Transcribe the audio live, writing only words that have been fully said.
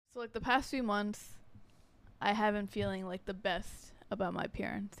So like the past few months, I have been feeling like the best about my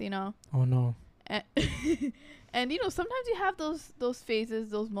appearance, you know? Oh no. And, and you know, sometimes you have those phases,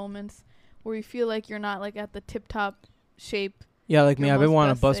 those moments where you feel like you're not like at the tip top shape. Yeah, like me, Your I've been most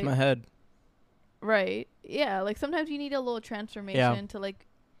wanting to best bust shape. my head. Right. Yeah, like sometimes you need a little transformation to like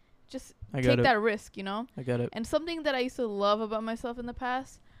just I get take it. that risk, you know? I get it. And something that I used to love about myself in the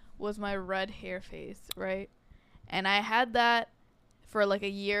past was my red hair phase, right? And I had that for like a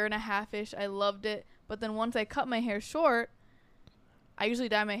year and a half-ish. I loved it. But then once I cut my hair short, I usually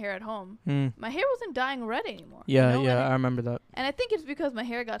dye my hair at home. My hair wasn't dyeing red anymore. Yeah, you know? yeah, I remember that. And I think it's because my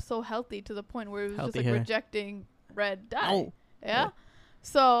hair got so healthy to the point where it was Healthy just like hair. rejecting red dye. Ow. Yeah?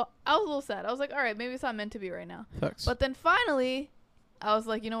 So I was a little sad. I was like, all right, maybe it's not meant to be right now. Facts. But then finally, I was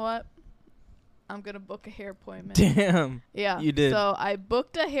like, you know what? I'm going to book a hair appointment. Damn. Yeah. You did. So I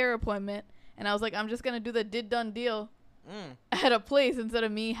booked a hair appointment, and I was like, I'm just going to do the done deal at a place instead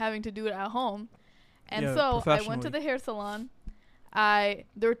of me having to do it at home. And Yeah, so I went to professionally. the hair salon.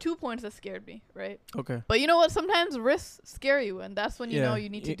 There were 2 points that scared me, right? Okay. But you know what? Sometimes risks scare you, and that's when you know you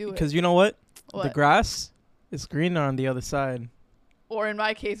need to do it. Because you know what? The What? grass is greener on the other side. Or in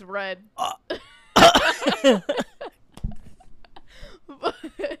my case, red.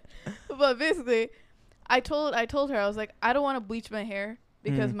 But basically, I told her, I was like, I don't want to bleach my hair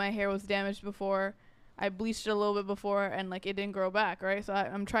because my hair was damaged before. I bleached it a little bit before and like it didn't grow back, right? So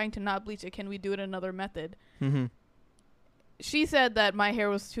I'm trying to not bleach it. Can we do it another method? Mm-hmm. She said that my hair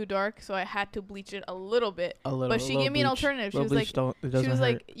was too dark, so I had to bleach it a little bit. A little. But she gave me an alternative. She was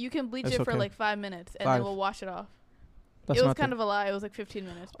like, you can bleach That's it for okay. like 5 minutes and 5. then we'll wash it off. That's It was nothing. kind of a lie. It was like 15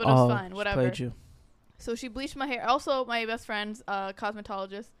 minutes, but it was fine. She Whatever. played you. So she bleached my hair. Also, my best friend's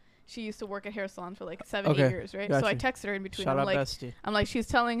cosmetologist. She used to work at hair salons for like 7-8 Okay, years, right? gotcha. So I texted her in between. Shout I'm out like, bestie.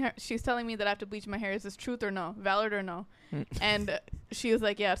 she's telling me that I have to bleach my hair. Is this truth or no? Valid or no? And she was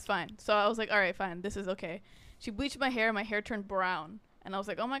like, yeah, it's fine. So I was like, all right, fine. This is okay. She bleached my hair. My hair turned brown. And I was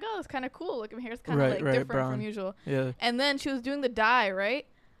like, oh my God, that's kind of cool. Like my hair's kind of different brown. from usual. Yeah. And then she was doing the dye, right?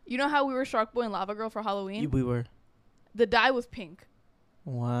 You know how we were Shark Boy and Lava Girl for Halloween? We were. The dye was pink.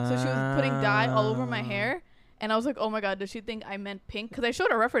 Wow. So she was putting dye all over my hair. And I was like, oh my God, does she think I meant pink? Because I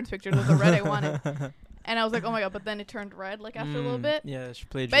showed her reference pictures of the red I wanted. And I was like, oh my God, but then it turned red like after a little bit. Yeah, she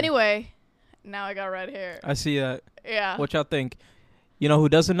played But you. anyway, now I got red hair. I see that. Yeah. What y'all think? You know who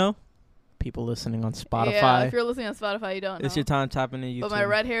doesn't know? People listening on Spotify. Yeah, if you're listening on Spotify, you don't know. It's your time tapping in YouTube. But my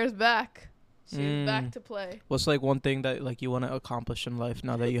red hair is back. She's back to play. What's like one thing that like you want to accomplish in life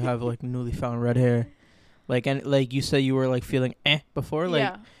now that you have like newly found red hair? Like, and like you say you were like feeling before, like,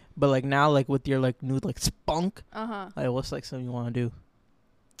 Yeah. but like now like with your like new like spunk, Uh-huh. like what's like something you want to do?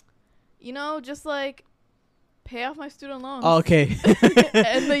 You know, just like pay off my student loans. Oh, okay.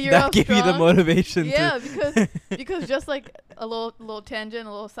 And the year that off gave you the strong. motivation. Yeah, to because just like a little tangent,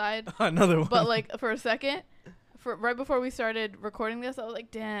 a little side. another one. But like for a second, right before we started recording this, I was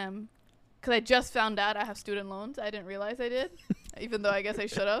like, damn. Because I just found out I have student loans. I didn't realize I did, even though I guess I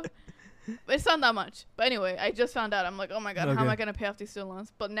should have. But it's not that much. But anyway, I just found out. I'm like, oh my God, how am I going to pay off these student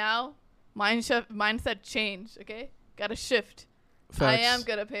loans? But now, mindset changed, okay? Got to shift. Facts. I am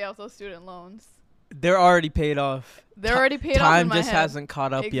going to pay off those student loans. They're already paid off. They're already paid off in Time my just head. hasn't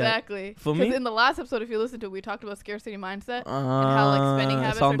caught up yet. Exactly. For Because me? in the last episode, if you listen to it, we talked about scarcity mindset and how like spending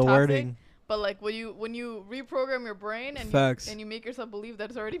habits it's on are the toxic. wording. But like when you reprogram your brain and Facts. you make yourself believe that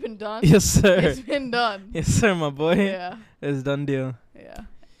it's already been done, Yes, sir. it's been done. Yes, sir, my boy. Yeah, It's done deal. yeah.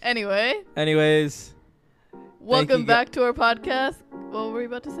 Anyway, Anyways, welcome back to our podcast. What were you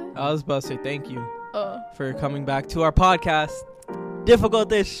about to say? I was about to say thank you Oh, for coming back to our podcast.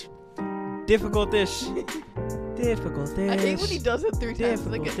 Difficult-ish. Difficult-ish. Difficult-ish. I hate when he does it 3 times.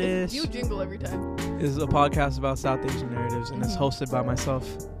 Like it's Difficult-ish. new jingle every time. This is a podcast about South Asian narratives, and it's Mhm. hosted by myself,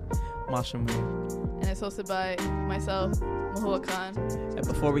 Mashamu. And it's hosted by myself, Mahua Khan. And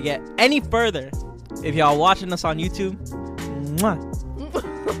before we get any further, if y'all watching us on YouTube, mwah,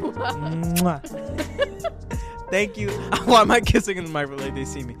 mwah. Thank you. Why am I kissing in the microphone like they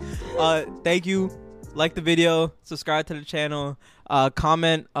see me? Thank you. Like the video, subscribe to the channel,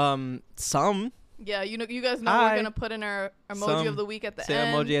 comment some. Yeah, you guys know Hi. we're gonna put in our emoji Some. of the week at the Say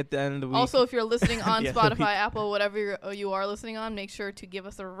end. emoji at the end of the week. Also, if you're listening on Yeah, the week. Spotify, Apple, whatever you are listening on, make sure to give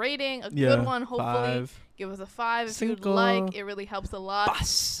us a rating, a Yeah, good one, hopefully. 5. Give us a 5 if you'd Cinco. like. It really helps a lot.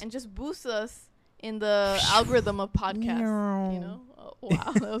 Bus. And just boost us in the algorithm of podcasts. You know? Oh,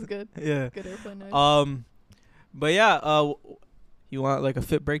 wow, that was good. Yeah. Good airplane noise. But yeah, you want like a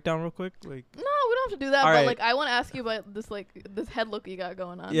fit breakdown real quick? Like, No, we don't have to do that. All But right. like, I want to ask you about this head look you got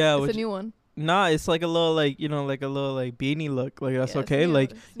going on. Yeah, it's which- a new one. nah, it's like a little like like a little like beanie look. Like that's Yeah, it's okay. new,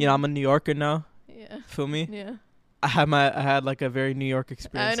 Like it's you know, new. I'm a New Yorker now. Yeah. Feel me? Yeah. I had like a very New York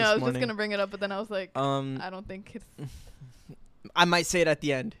experience. I know. I was this just morning. gonna bring it up, but then I was like, I don't think it's I might say it at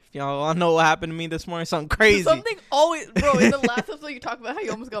the end. If y'all want to know what happened to me this morning, something crazy. something always, bro. In the last episode, you talk about how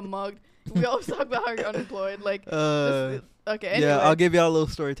you almost got mugged. We always talk about how you're unemployed. Like, okay. Anyway. Yeah, I'll give y'all a little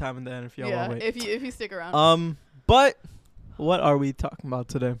story time and then if y'all want to wait. if you stick around. But what are we talking about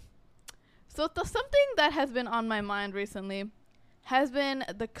today? So something that has been on my mind recently has been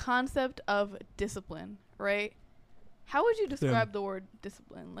the concept of discipline, right? How would you describe the word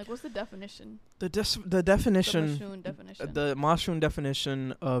discipline? Like, what's the definition? The definition, The Mashroom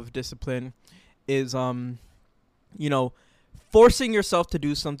definition of discipline is, forcing yourself to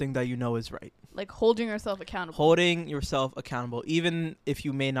do something that you know is right. Like holding yourself accountable. Holding yourself accountable, even if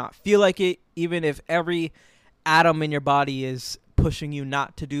you may not feel like it, even if every atom in your body is pushing you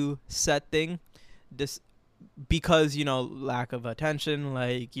not to do said thing, because lack of attention,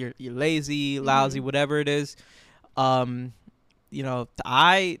 like you're lazy, lousy, whatever it is. I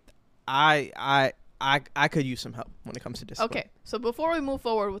could use some help when it comes to discipline. Okay, so before we move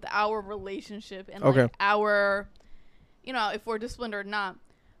forward with our relationship and like our, if we're disciplined or not,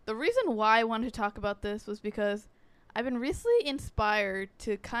 the reason why I wanted to talk about this was because I've been recently inspired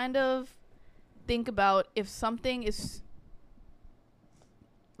to kind of think about if something is,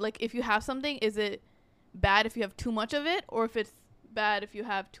 like, if you have something, is it bad if you have too much of it, or if it's bad if you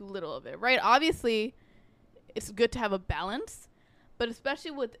have too little of it, right? Obviously, it's good to have a balance, but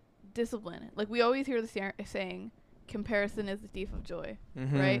especially with discipline, like we always hear the saying, comparison is the thief of joy,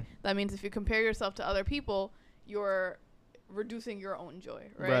 right? That means if you compare yourself to other people, you're reducing your own joy,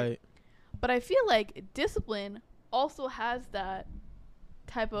 right? But I feel like discipline also has that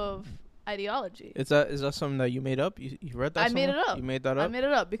type of ideology. Is that something that you made up? You read that? I made it up. You made that up? I made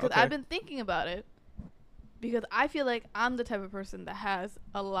it up because I've been thinking about it, because I feel like I'm the type of person that has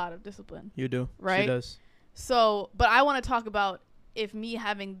a lot of discipline. You do, right? She does. So, but I want to talk about if me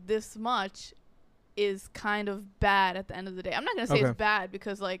having this much is kind of bad at the end of the day. I'm not going to say it's bad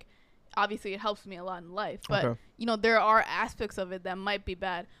because, like, obviously it helps me a lot in life. But, there are aspects of it that might be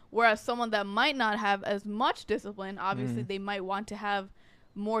bad. Whereas someone that might not have as much discipline, obviously they might want to have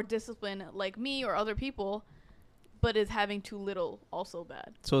more discipline like me or other people, but is having too little also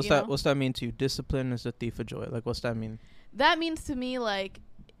bad. So what's that mean to you? Discipline is a thief of joy. Like, what's that mean? That means to me, like,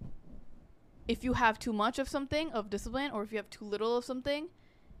 if you have too much of something, of discipline, or if you have too little of something,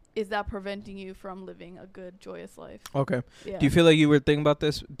 is that preventing you from living a good, joyous life? Okay. Yeah. Do you feel like you were thinking about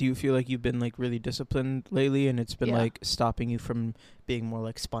this? Do you feel like you've been, like, really disciplined lately and it's been, like, stopping you from being more,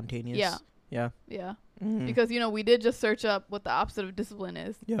 like, spontaneous? Yeah. Yeah? Yeah. Mm-hmm. Because, we did just search up what the opposite of discipline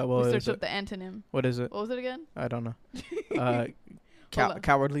is. Yeah, well, we searched up the antonym. What is it? What was it again? I don't know.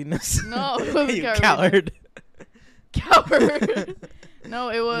 Cowardliness. No, it wasn't you coward. Coward. No,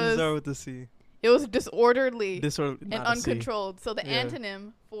 it was... Start with the C. It was disorderly and and uncontrolled. So the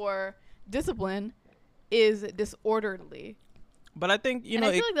antonym for discipline is disorderly. But I think I feel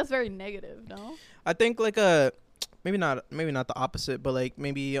like that's very negative, no? I think like maybe not the opposite, but like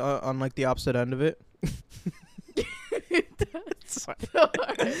maybe on like the opposite end of it.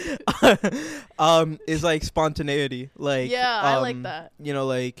 Is like spontaneity. Like I like that.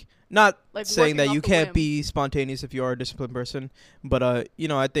 Like not like saying that you can't whim. be spontaneous if you are a disciplined person, but I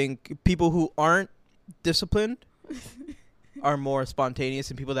think people who aren't disciplined are more spontaneous,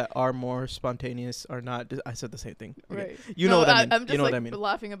 and people that are more spontaneous are not. I said the same thing. Okay. Right. You know what I mean. I'm just what I mean.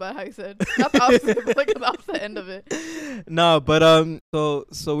 laughing about how you said not the opposite, but like the opposite end of it. No, but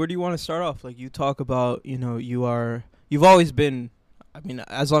so where do you want to start off? Like, you talk about you've always been. I mean,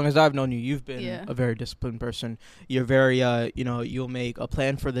 as long as I've known you, you've been a very disciplined person. You're very, you'll make a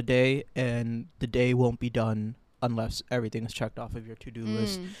plan for the day, and the day won't be done unless everything is checked off of your to-do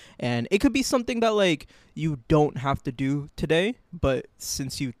list. And it could be something that, like, you don't have to do today, but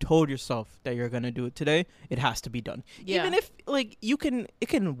since you told yourself that you're going to do it today, it has to be done. Yeah. Even if, like, it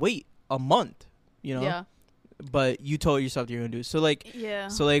can wait a month, Yeah. But you told yourself you're going to do it. So, like, yeah.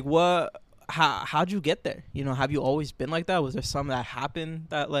 So, like, what... How'd you get there? Have you always been like that? Was there something that happened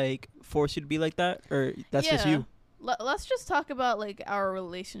that like forced you to be like that, or that's just you? Let's just talk about like our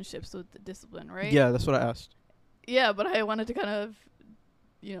relationships with the discipline, right? Yeah, that's what I asked. Yeah, but I wanted to kind of,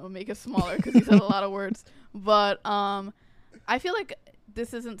 make it smaller because you said a lot of words. But I feel like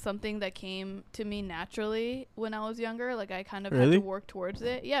this isn't something that came to me naturally when I was younger. Like, I kind of had to work towards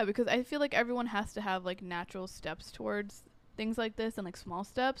it. Yeah, because I feel like everyone has to have like natural steps towards things like this and like small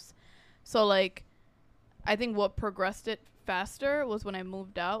steps. So, like, I think what progressed it faster was when I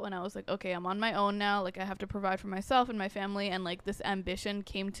moved out, when I was like, okay, I'm on my own now. Like, I have to provide for myself and my family. And, like, this ambition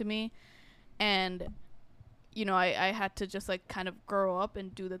came to me. And you know, I had to just like kind of grow up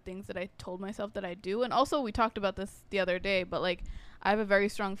and do the things that I told myself that I do. And also we talked about this the other day, but like I have a very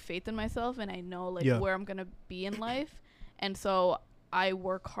strong faith in myself, and I know like where I'm going to be in life. And so I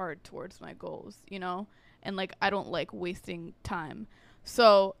work hard towards my goals, you know, and like I don't like wasting time.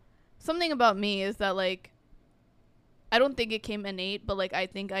 So something about me is that like I don't think it came innate, but like I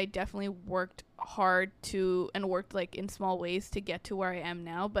think I definitely worked hard and worked like in small ways to get to where I am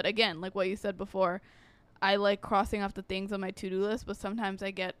now. But again, like what you said before, I like crossing off the things on my to-do list, but sometimes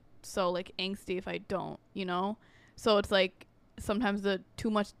I get so like angsty if I don't, you know? So it's like sometimes the too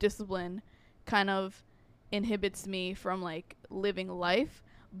much discipline kind of inhibits me from like living life.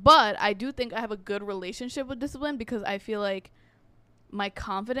 But I do think I have a good relationship with discipline, because I feel like my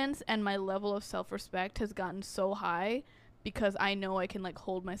confidence and my level of self-respect has gotten so high because I know I can like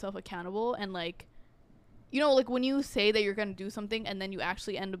hold myself accountable. And like, you know, like when you say that you're going to do something and then you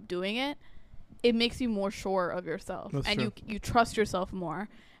actually end up doing it, it makes you more sure of yourself. That's and true. You trust yourself more.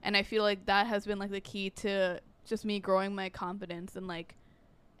 And I feel like that has been like the key to just me growing my confidence and like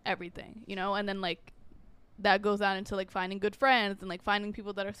everything, you know? And then like that goes out into like finding good friends and like finding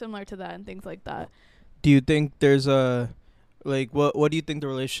people that are similar to that and things like that. Do you think there's a like what do you think the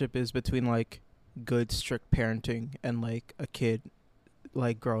relationship is between like good strict parenting and like a kid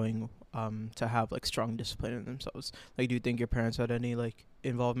like growing to have like strong discipline in themselves? Like, do you think your parents had any like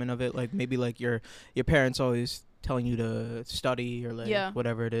involvement of it? Like maybe like your parents always telling you to study or like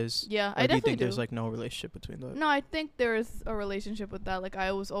whatever it is? Yeah, I definitely do. You think do. There's like no relationship between those? No, I think there's a relationship with that. Like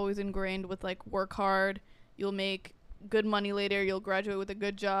I was always ingrained with like work hard, you'll make good money later, you'll graduate with a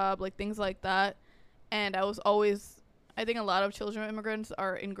good job, like things like that. And I think a lot of children of immigrants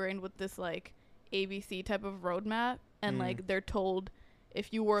are ingrained with this like ABC type of roadmap, and like they're told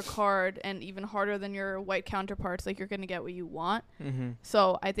if you work hard and even harder than your white counterparts, like you're gonna get what you want.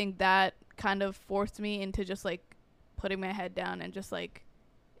 So I think that kind of forced me into just like putting my head down and just like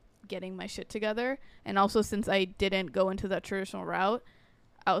getting my shit together. And also, since I didn't go into that traditional route,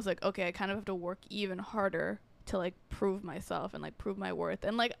 I was like, okay, I kind of have to work even harder to like prove myself and like prove my worth.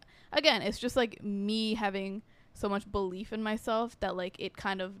 And like again, it's just like me having so much belief in myself that like it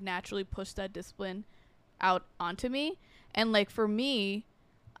kind of naturally pushed that discipline out onto me. And like for me,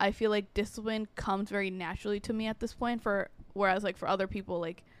 I feel like discipline comes very naturally to me at this point, whereas like for other people,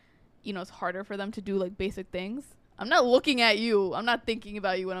 like, you know, it's harder for them to do like basic things. I'm not looking at you, I'm not thinking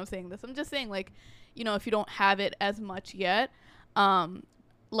about you when I'm saying this. I'm just saying, like, you know, if you don't have it as much yet,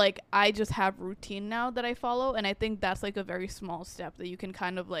 like I just have routine now that I follow, and I think that's like a very small step that you can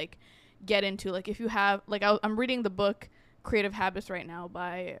kind of like get into. Like if you have like I'm reading the book Creative Habits right now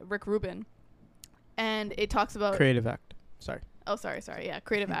by Rick Rubin, and it talks about Creative Act. Sorry, yeah,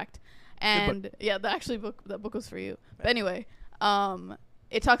 Creative Act. And yeah, that book was for you. But anyway,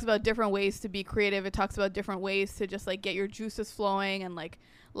 it talks about different ways to be creative. It talks about different ways to just like get your juices flowing and like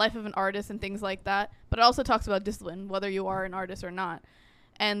life of an artist and things like that. But it also talks about discipline, whether you are an artist or not.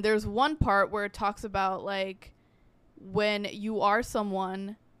 And there's one part where it talks about like when you are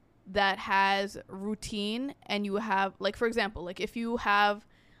someone that has routine and you have like, for example, like if you have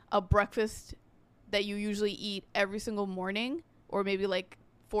a breakfast that you usually eat every single morning, or maybe like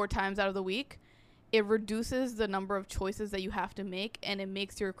 4 times out of the week, it reduces the number of choices that you have to make, and it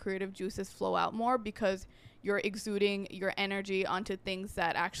makes your creative juices flow out more because you're exuding your energy onto things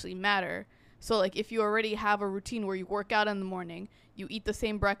that actually matter. So like if you already have a routine where you work out in the morning, you eat the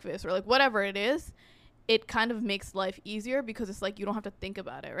same breakfast, or like whatever it is, it kind of makes life easier because it's like you don't have to think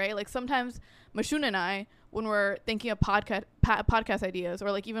about it, right? Like sometimes Mashun and I, when we're thinking of podcast ideas, or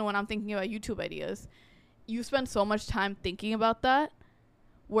like even when I'm thinking about YouTube ideas, you spend so much time thinking about that.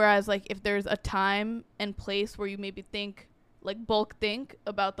 Whereas like if there's a time and place where you maybe think, like bulk think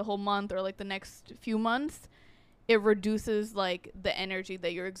about the whole month or like the next few months, it reduces like the energy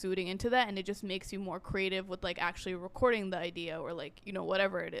that you're exuding into that, and it just makes you more creative with like actually recording the idea, or like, you know,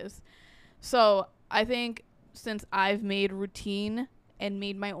 whatever it is. So I think since I've made routine and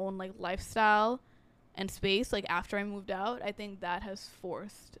made my own like lifestyle and space, like after I moved out, I think that has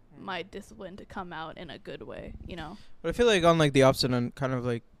forced my discipline to come out in a good way, you know? But I feel like on like the opposite end, kind of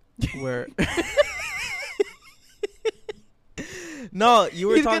like where... No, you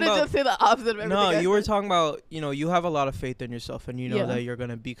were talking about... He's going to just say the opposite of everything. No, you were talking about, you know, you have a lot of faith in yourself, and you know that you're going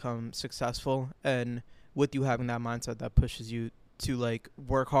to become successful. And with you having that mindset, that pushes you to, like,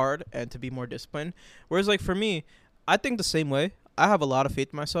 work hard and to be more disciplined. Whereas, like, for me, I think the same way. I have a lot of faith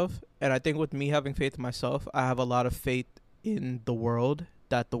in myself. And I think with me having faith in myself, I have a lot of faith in the world,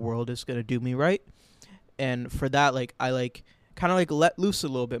 that the world is going to do me right. And for that, like, I, like, kind of, like, let loose a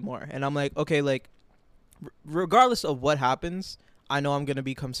little bit more. And I'm like, okay, like, regardless of what happens, I know I'm gonna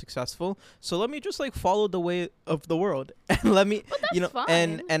become successful, so let me just like follow the way of the world and let me, you know,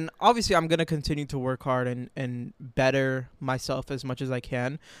 fine. and obviously I'm gonna continue to work hard and better myself as much as I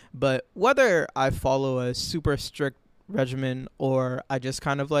can. But whether I follow a super strict regimen or I just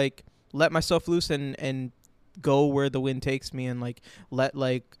kind of like let myself loose and go where the wind takes me and like let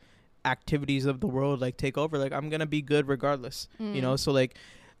like activities of the world like take over, like I'm gonna be good regardless, you know. So like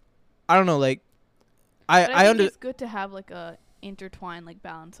I don't know, like I think it's good to have like a intertwined like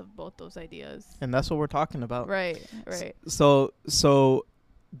balance of both those ideas, and that's what we're talking about. Right. So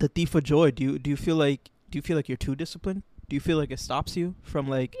the thief of joy, do you feel like you're too disciplined? Do you feel like it stops you from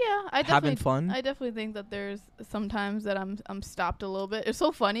like having fun? I definitely think that there's sometimes that I'm stopped a little bit. It's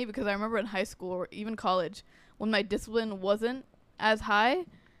so funny because I remember in high school or even college when my discipline wasn't as high.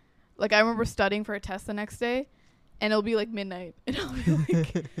 Like I remember studying for a test the next day, and it'll be like midnight, and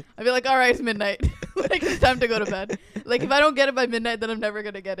I'll be like, all right, it's midnight. Like it's time to go to bed. Like if I don't get it by midnight, then I'm never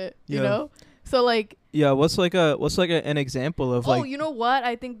gonna get it. You know. So like. Yeah. What's like an example of like? Oh, you know what?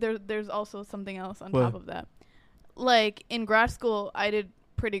 I think there's also something else on top of that. Like in grad school, I did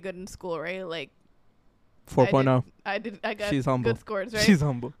pretty good in school, right? Like 4.0. I got She's humble. good scores, right? She's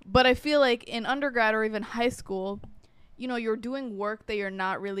humble. But I feel like in undergrad or even high school, you know, you're doing work that you're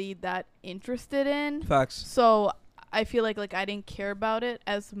not really that interested in. Facts. So I feel like I didn't care about it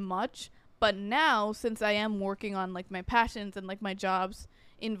as much. But now, since I am working on like my passions and like my jobs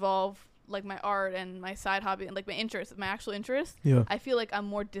involve like my art and my side hobby and like my interest, my actual interest, I feel like I'm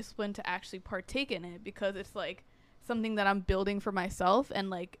more disciplined to actually partake in it because it's like something that I'm building for myself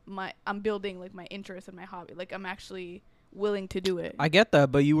and like I'm building like my interest and my hobby. Like I'm actually willing to do it. I get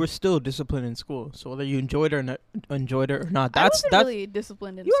that, but you were still disciplined in school. So whether you enjoyed it or not, I wasn't really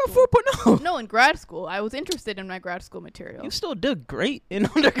disciplined in school. You had a 4.0. No, in grad school. I was interested in my grad school material. You still did great in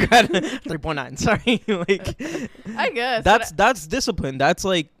undergrad. 3.9. Sorry. Like I guess. That's discipline. That's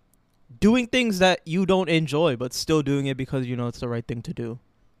like doing things that you don't enjoy, but still doing it because you know it's the right thing to do.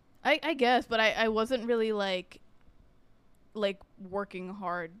 I guess, but I wasn't really like working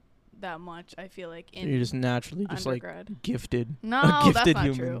hard that much. I feel like in you're just naturally undergrad. Just like gifted. No, gifted that's not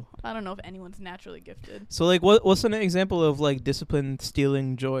human. true. I don't know if anyone's naturally gifted. So like what's an example of like discipline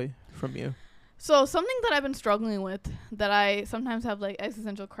stealing joy from you? So something that I've been struggling with that I sometimes have like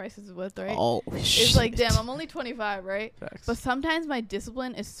existential crises with, right? Oh, it's like, damn, I'm only 25, right? Facts. But sometimes my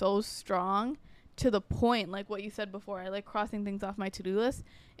discipline is so strong to the point, like what you said before, I like crossing things off my to-do list,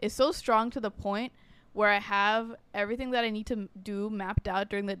 is so strong to the point where I have everything that I need to do mapped out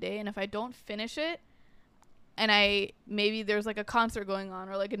during the day, and if I don't finish it, and maybe there's like a concert going on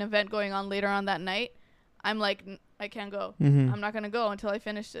or like an event going on later on that night, I'm like, I can't go. Mm-hmm. I'm not gonna go until I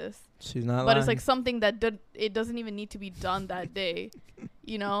finish this. She's not. But lying. It's like something that it doesn't even need to be done that day,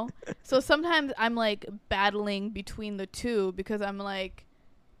 you know. So sometimes I'm like battling between the two because I'm like,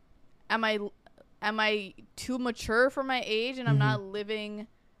 am I too mature for my age and I'm not living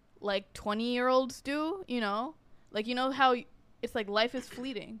like 20-year-olds do, you know? Like, you know how it's like life is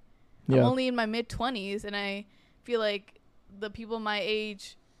fleeting. Yeah. I'm only in my mid-20s and I feel like the people my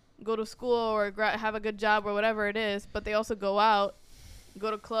age go to school or have a good job or whatever it is, but they also go out, go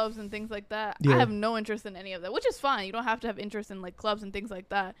to clubs and things like that. Yeah. I have no interest in any of that, which is fine. You don't have to have interest in like clubs and things like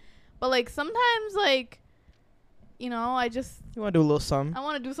that. But like sometimes like, you know, you want to do a little something. I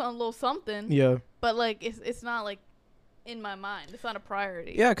want to do a little something. Yeah. But like it's not like in my mind. It's not a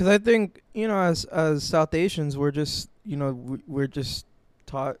priority. Yeah, because I think, you know, as South Asians, we're just, you know, we're just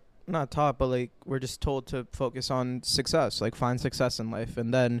not taught, but like we're just told to focus on success, like find success in life.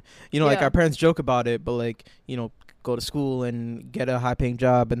 And then, you know, like our parents joke about it, but like, you know, go to school and get a high paying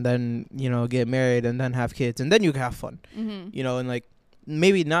job and then, you know, get married and then have kids and then you can have fun, you know, and like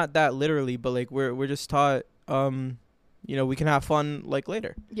maybe not that literally, but like we're just taught, you know, we can have fun like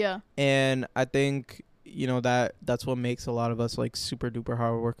later. Yeah. And I think, you know, that's what makes a lot of us like super duper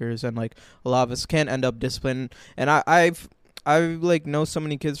hard workers, and like a lot of us can end up disciplined. And I like know so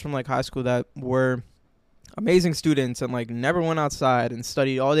many kids from like high school that were amazing students and like never went outside and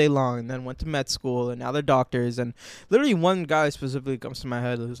studied all day long and then went to med school and now they're doctors. And literally one guy specifically comes to my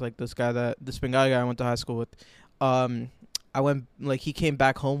head who's like this Bengali guy I went to high school with. He came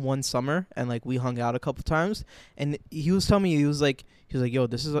back home one summer and like we hung out a couple times, and he was telling me, he was like, yo,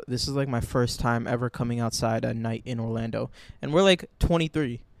 this is like my first time ever coming outside at night in Orlando, and we're like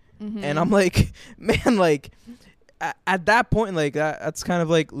 23, and I'm like, man, like at that point, like that's kind of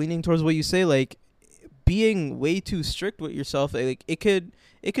like leaning towards what you say, like being way too strict with yourself, like it could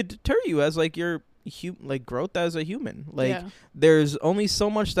deter you as like your like growth as a human. Like there's only so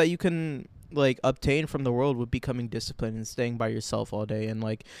much that you can like obtain from the world with becoming disciplined and staying by yourself all day and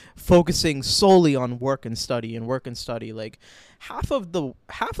like focusing solely on work and study. Like half of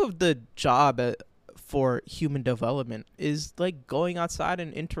the job for human development is like going outside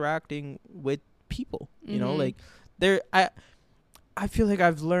and interacting with people. You know, like I feel like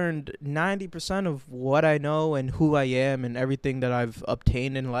I've learned 90% of what I know and who I am and everything that I've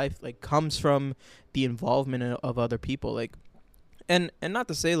obtained in life like comes from the involvement of other people. Like, and not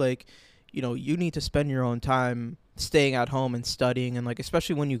to say like, you know, you need to spend your own time staying at home and studying, and like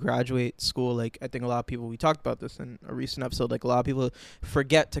especially when you graduate school, like I think a lot of people, we talked about this in a recent episode, like a lot of people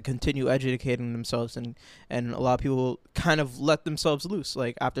forget to continue educating themselves, and a lot of people kind of let themselves loose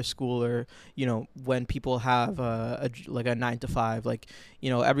like after school, or you know, when people have like a 9 to 5, like, you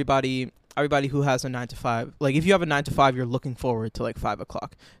know, everybody who has a 9 to 5, like if you have a 9 to 5, you're looking forward to like 5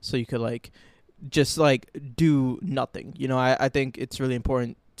 o'clock so you could like just like do nothing. You know, I think it's really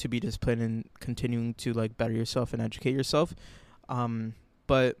important to be disciplined and continuing to like better yourself and educate yourself.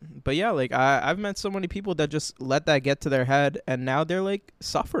 But yeah, like I've met so many people that just let that get to their head, and now they're like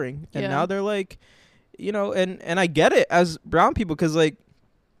suffering, and now they're like, you know, and I get it as brown people, because like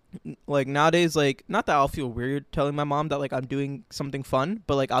nowadays, like, not that I'll feel weird telling my mom that like I'm doing something fun,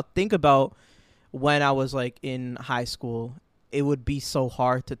 but like I'll think about when I was like in high school, it would be so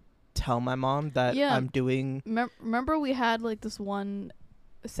hard to tell my mom that I'm doing. Remember we had like this one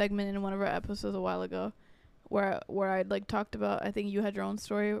segment in one of our episodes a while ago where I like talked about, I think you had your own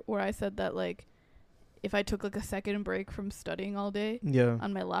story where I said that like if I took like a second break from studying all day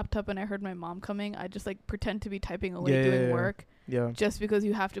on my laptop and I heard my mom coming, I just like pretend to be typing away doing work, just because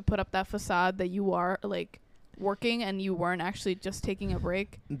you have to put up that facade that you are like working and you weren't actually just taking a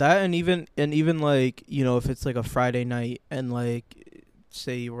break. That and even like, you know, if it's like a Friday night and like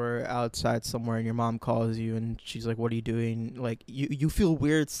say you were outside somewhere and your mom calls you and she's like, what are you doing? Like you feel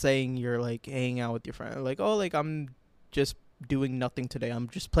weird saying you're like hanging out with your friend, like, oh, like I'm just doing nothing today, I'm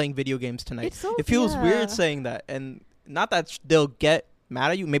just playing video games tonight. It feels weird saying that, and not that they'll get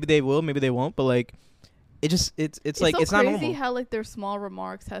mad at you, maybe they will, maybe they won't, but like it's like so it's not normal. Crazy how like their small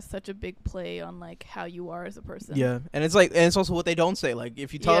remarks has such a big play on like how you are as a person. And it's like, and it's also what they don't say, like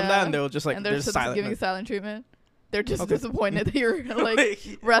if you tell them that, and they'll just like, and they're just silent, giving silent treatment. They're just disappointed that you're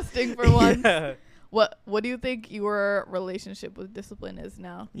like resting for once. What do you think your relationship with discipline is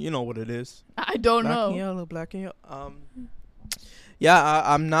now? You know what it is. I don't know. Black and yellow. Yeah,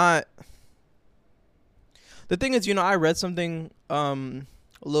 I'm not. The thing is, you know, I read something a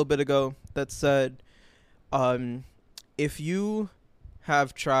little bit ago that said, if you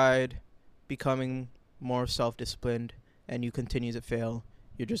have tried becoming more self-disciplined and you continue to fail,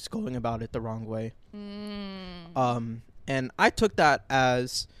 you're just going about it the wrong way. And I took that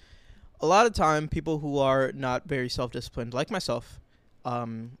as a lot of time people who are not very self-disciplined, like myself,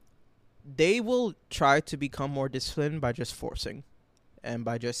 they will try to become more disciplined by just forcing and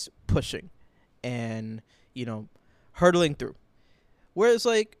by just pushing and, you know, hurdling through. Whereas,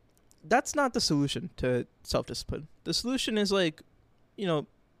 like, that's not the solution to self-discipline. The solution is, like, you know,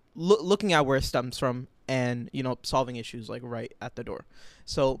 looking at where it stems from and, you know, solving issues, like, right at the door.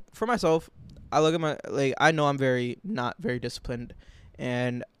 So, for myself, I look at I know I'm not very disciplined.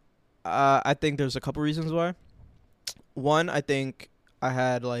 And I think there's a couple reasons why. One, I think I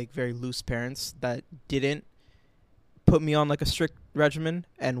had, like, very loose parents that didn't put me on, like, a strict regimen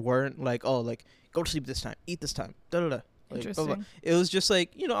and weren't, like, oh, like, go to sleep this time, eat this time, da-da-da. Like, interesting. blah, blah. It was just,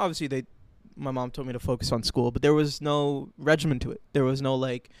 like, you know, obviously my mom told me to focus on school, but there was no regimen to it. There was no,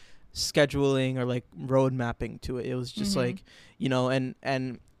 like, scheduling or, like, road mapping to it. It was just, like, you know,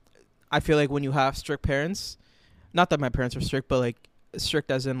 and I feel like when you have strict parents, not that my parents are strict, but, like,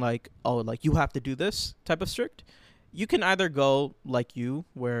 strict as in, like, oh, like, you have to do this type of strict. You can either go like you,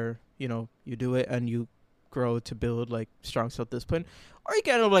 where, you know, you do it and you grow to build, like, strong self-discipline, or you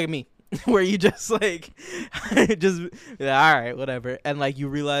can end up like me, where you just, like, just, all right, whatever. And, like, you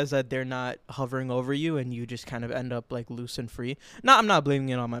realize that they're not hovering over you and you just kind of end up, like, loose and free. I'm not blaming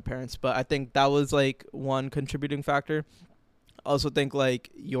it on my parents, but I think that was, like, one contributing factor. I also think, like,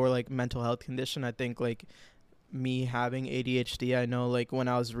 your, like, mental health condition, I think, like, me having ADHD, I know, like, when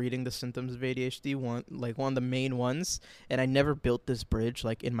I was reading the symptoms of ADHD, one of the main ones, and I never built this bridge,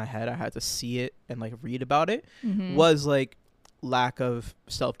 like, in my head, I had to see it and, like, read about it, was, like, lack of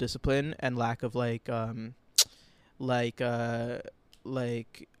self-discipline and lack of, like,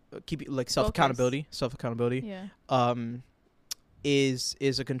 keep like self-accountability. Is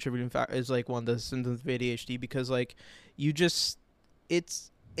a contributing factor, is, like, one of the symptoms of ADHD, because, like, you just,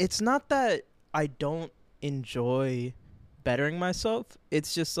 it's not that I don't enjoy bettering myself,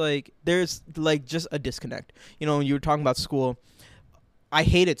 it's just, like, there's, like, just a disconnect. You know, when you were talking about school, I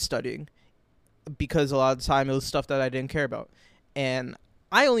hated studying, because a lot of the time it was stuff that I didn't care about. And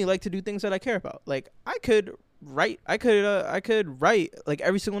I only like to do things that I care about. Like I could write like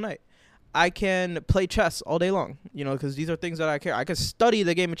every single night. I can play chess all day long, because these are things that I care. I can study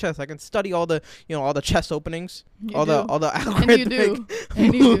the game of chess. I can study all the, all the chess openings, all the algorithmic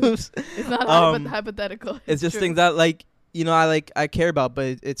moves. It's not hypothetical. It's just true. Things that I care about,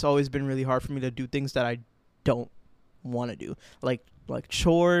 but it's always been really hard for me to do things that I don't want to do, like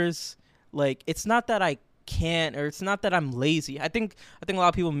chores. Like it's not that I can't, or it's not that I'm lazy. I think a lot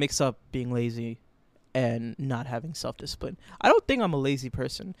of people mix up being lazy and not having self-discipline. I don't think I'm a lazy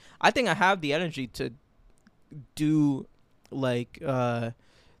person. I think I have the energy to do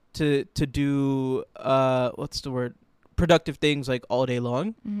productive things like all day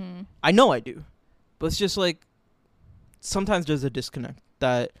long. Mm-hmm. I know I do, but it's just like sometimes there's a disconnect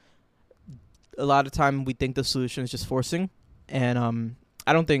that a lot of time we think the solution is just forcing, and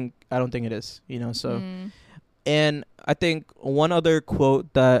I don't think it is, so. And I think one other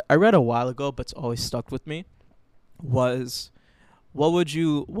quote that I read a while ago but's always stuck with me was, what would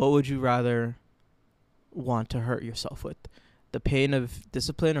you rather want to hurt yourself with? The pain of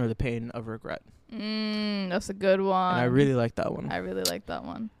discipline or the pain of regret? That's a good one. And I really like that one. I really like that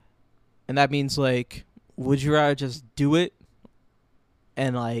one. And that means, like, would you rather just do it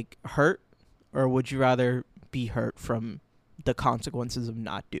and, like, hurt? Or would you rather be hurt from the consequences of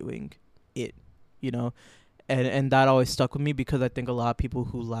not doing it, And that always stuck with me, because I think a lot of people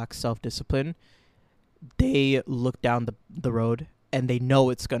who lack self-discipline, they look down the road and they know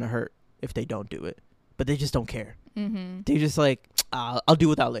it's going to hurt if they don't do it, but they just don't care. Mm-hmm. They just like, I'll deal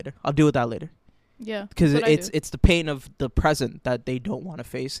with that later. Yeah. Because it's the pain of the present that they don't want to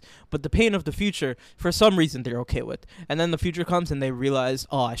face, but the pain of the future, for some reason, they're okay with. And then the future comes and they realize,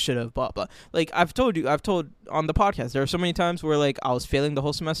 oh, I should have, blah, blah. Like I've told on the podcast, there are so many times where like I was failing the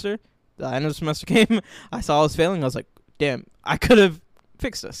whole semester. The end of the semester came, I saw I was failing. I was like, damn, I could have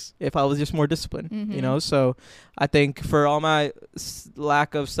fixed this if I was just more disciplined, So I think for all my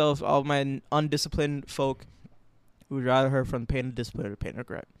lack of all my undisciplined folk, we would rather hurt from the pain of discipline or the pain of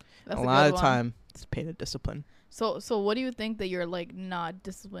regret. That's a lot of time, it's pain of discipline. So what do you think that you're like not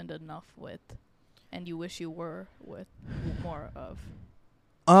disciplined enough with, and you wish you were with more of?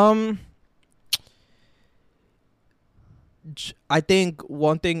 I think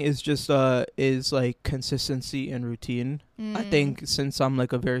one thing is just is like consistency and routine. I think since I'm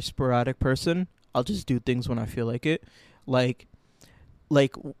like a very sporadic person, I'll just do things when I feel like it. Like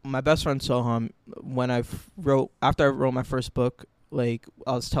my best friend Soham, after I wrote my first book, like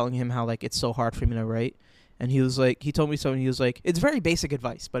I was telling him how like it's so hard for me to write, and he told me something. He was like, it's very basic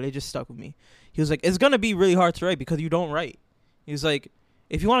advice, but it just stuck with me. He was like, it's gonna be really hard to write because you don't write. He was like,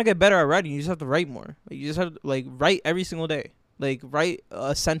 if you want to get better at writing, you just have to write more. Like, you just have to like write every single day. Like write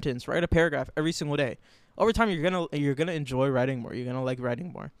a sentence, write a paragraph every single day. Over time, you're gonna enjoy writing more. You're gonna like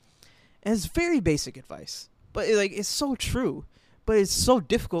writing more. And it's very basic advice, but it's so true. But it's so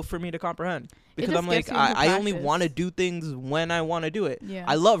difficult for me to comprehend, because I'm like, I only want to do things when I want to do it. Yeah.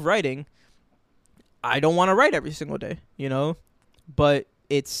 I love writing. I don't want to write every single day, But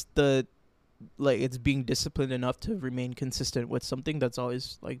it's it's being disciplined enough to remain consistent with something that's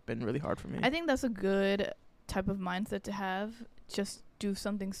always like been really hard for me. I think that's a good type of mindset to have. Just do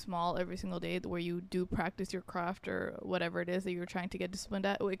something small every single day where you do practice your craft or whatever it is that you're trying to get disciplined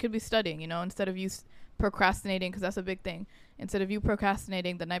at. It could be studying, instead of you procrastinating, because that's a big thing. Instead of you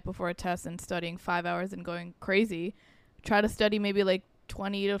procrastinating the night before a test and studying 5 hours and going crazy, try to study maybe like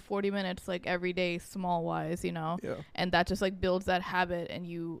 20 to 40 minutes like every day, small wise, Yeah. And that just like builds that habit, and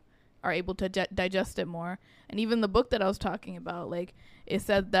you are able to digest it more. And even the book that I was talking about, like it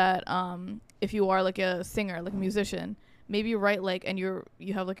said that if you are like a singer, like a musician, maybe write like, and you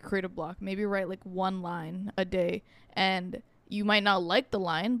have like a creative block, maybe write like one line a day, and you might not like the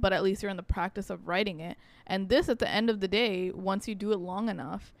line, but at least you're in the practice of writing it. And this, at the end of the day, once you do it long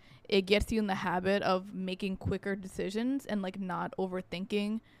enough, it gets you in the habit of making quicker decisions and like not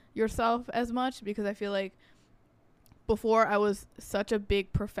overthinking yourself as much. Because I feel like before I was such a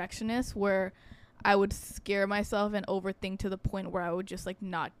big perfectionist where I would scare myself and overthink to the point where I would just like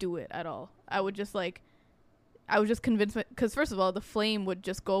not do it at all. I would just convince because first of all, the flame would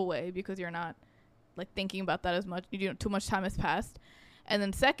just go away because you're not like thinking about that as much. Too much time has passed. And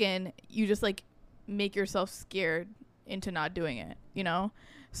then second, you just like make yourself scared into not doing it,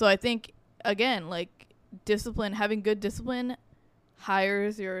 So I think, again, like having good discipline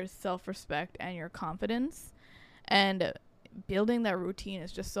hires your self-respect and your confidence, and building that routine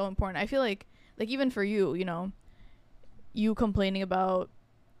is just so important. I feel like even for you, you complaining about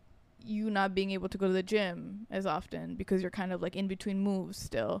you not being able to go to the gym as often because you're kind of like in between moves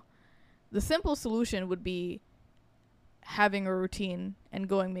still. the simple solution would be having a routine and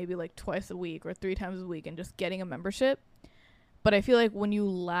going maybe like twice a week or 3 times a week and just getting a membership. But I feel like when you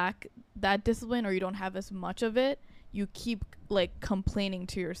lack that discipline or you don't have as much of it, you keep like complaining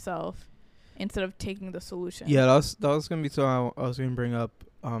to yourself instead of taking the solution. Yeah, that was gonna be something I was gonna bring up.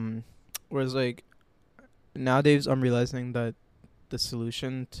 Whereas like nowadays I'm realizing that the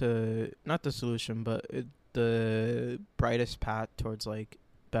solution to not the solution, but the brightest path towards like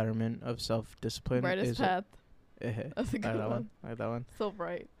betterment of self-discipline Brightest is path. That's a good one. I like that one So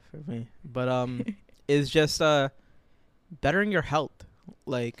bright for me. But is just bettering your health,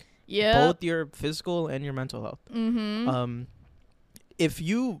 like both your physical and your mental health. Mm-hmm. If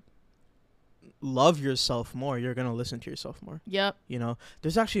you love yourself more, you're gonna listen to yourself more. Yep. You know,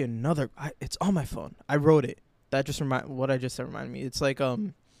 there's actually another. It's on my phone. I wrote it. That just what I just said reminded me. It's like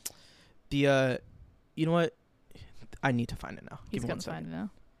you know what? I need to find it now. He's gonna find it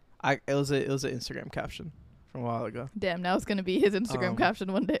now. It was an Instagram caption from a while ago. Damn, now it's gonna be his Instagram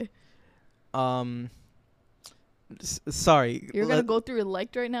caption one day. Sorry. You're gonna go through your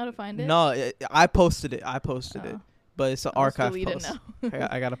liked right now to find it? No, I posted it. it. But it's an archive post.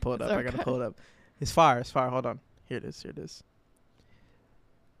 I gotta pull it up. It's fire. Hold on. Here it is.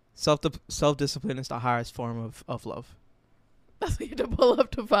 Self-discipline is the highest form of love. That's what you have to pull up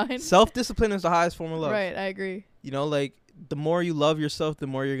to find. Self-discipline is the highest form of love. Right, I agree. You know, like, the more you love yourself, the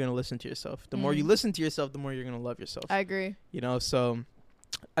more you're going to listen to yourself. The more you listen to yourself, the more you're going to love yourself. I agree. You know, so,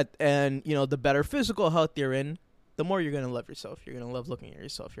 and, you know, the better physical health you're in, the more you're going to love yourself. You're going to love looking at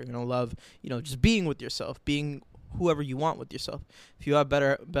yourself. You're going to love, you know, just being with yourself, being whoever you want with yourself. If you have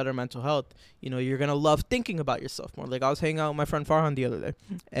better mental health, you know, you're going to love thinking about yourself more. Like, I was hanging out with my friend Farhan the other day,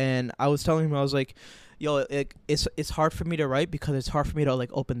 and I was telling him, I was like, yo, it's hard for me to write because it's hard for me to, like,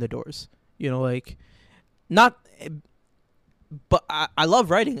 open the doors. You know, like, not... But I love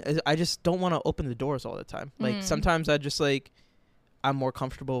writing. I just don't want to open the doors all the time. Like, sometimes I just, like, I'm more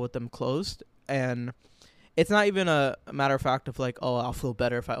comfortable with them closed. And it's not even a matter of fact of, like, oh, I'll feel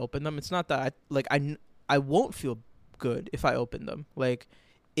better if I open them. It's not that. I won't feel good if I open them. Like,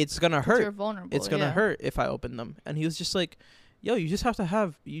 it's going to hurt. You're vulnerable. It's going to hurt if I open them. And he was just like, yo, you just have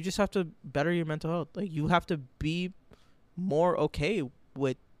to better your mental health. Like, you have to be more okay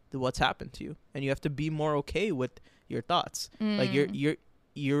with what's happened to you. And you have to be more okay with your thoughts. Like, you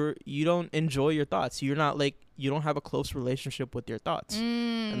don't enjoy your thoughts. You're not, like, you don't have a close relationship with your thoughts.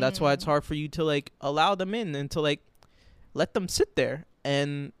 And that's why it's hard for you to, like, allow them in and to, like, let them sit there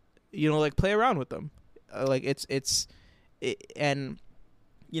and, you know, like, play around with them. Like, and,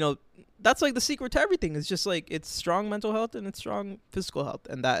 you know, that's, like, the secret to everything. It's just, like, it's strong mental health and it's strong physical health,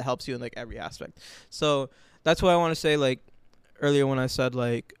 and that helps you in, like, every aspect. So that's why I want to say, like, earlier when I said,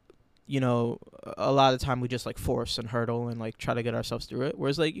 like, you know, a lot of the time we just, like, force and hurdle and, like, try to get ourselves through it.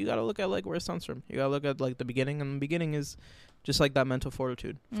 Whereas, like, you got to look at, like, where it comes from. You got to look at, like, the beginning, and the beginning is just, like, that mental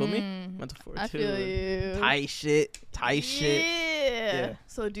fortitude. Feel me? Mental fortitude. I feel you. Tight shit. Yeah.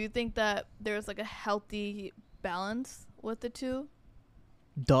 So do you think that there's, like, a healthy balance with the two?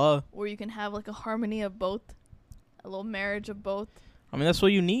 Duh. Where you can have, like, a harmony of both? A little marriage of both? I mean, that's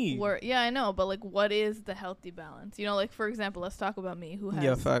what you need. Yeah, I know, but, like, what is the healthy balance? You know, like, for example, let's talk about me, who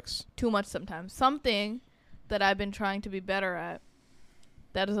has facts. Too much sometimes. Something that I've been trying to be better at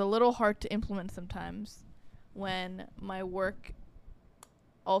that is a little hard to implement sometimes when my work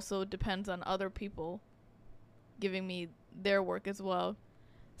also depends on other people giving me their work as well.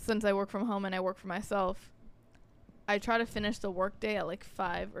 Since I work from home and I work for myself, I try to finish the work day at, like,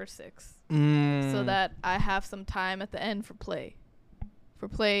 5 or 6 so that I have some time at the end for play,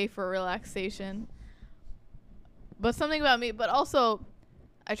 for relaxation. But something about me, but also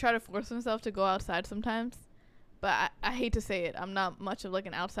I try to force myself to go outside sometimes, but I hate to say it, I'm not much of, like,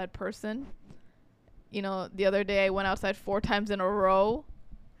 an outside person. You know, the other day I went outside 4 times in a row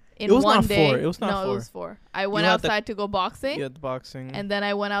in one day. It was not 4. No, it was 4. I went outside to go boxing. Yeah, the boxing. And then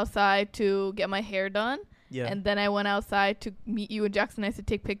I went outside to get my hair done. Yeah. And then I went outside to meet you in Jackson Heights to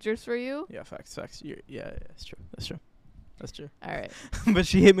take pictures for you. Yeah, facts. Yeah, that's true. All right. But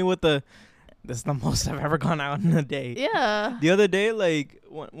she hit me with this is the most I've ever gone out in a day. Yeah. The other day, like,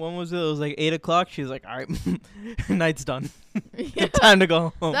 when was it? It was like 8 o'clock. She was like, all right, night's done. Yeah. Time to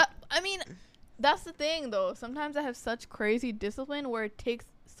go home. That's the thing, though. Sometimes I have such crazy discipline where it takes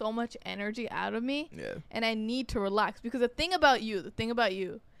so much energy out of me. Yeah. And I need to relax. Because the thing about you,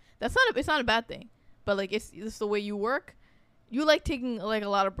 it's not a bad thing. But, like, it's the way you work. You like taking, like, a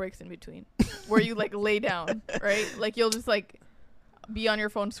lot of breaks in between where you, like, lay down, right? Like, you'll just, like, be on your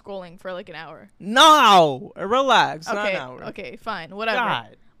phone scrolling for, like, an hour. No! Relax. Okay, not an hour. Okay, fine. Whatever.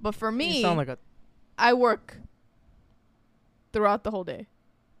 God. But for me, you sound like I work throughout the whole day.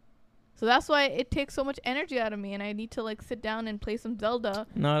 So that's why it takes so much energy out of me, and I need to like sit down and play some Zelda.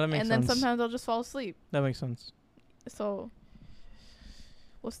 No, that makes sense. And then sometimes I'll just fall asleep. That makes sense. So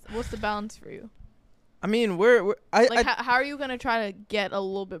what's the balance for you? I mean, how are you gonna try to get a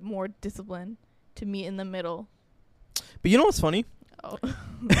little bit more discipline to meet in the middle? But you know what's funny? Oh.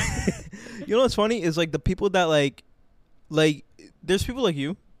 You know what's funny is like the people that like there's people like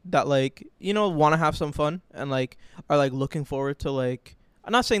you that like, you know, want to have some fun and like are like looking forward to like,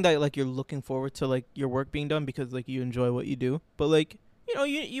 I'm not saying that like you're looking forward to like your work being done because like you enjoy what you do, but like, you know,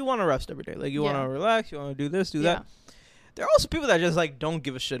 you want to rest every day. Like you want to relax, you want to do this, do that. There are also people that just like don't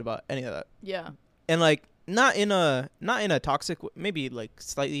give a shit about any of that. Yeah. And like not in a toxic, maybe like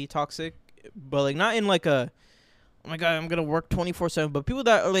slightly toxic, but like not in like a, oh my God, I'm going to work 24/7. But people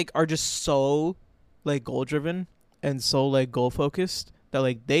that are just so like goal driven and so like goal focused that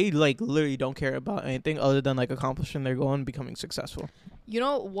like they like literally don't care about anything other than like accomplishing their goal and becoming successful. You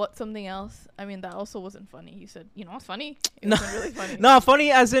know what? Something else. I mean, that also wasn't funny. You said, you know, it's funny. It wasn't really funny. No,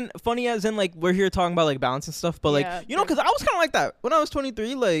 funny as in like we're here talking about like balance and stuff. But like, you know, because I was kind of like that when I was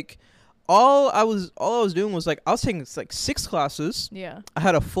 23. Like, all I was doing was like I was taking like 6 classes. Yeah. I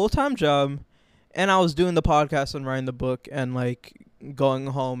had a full-time job, and I was doing the podcast and writing the book and like going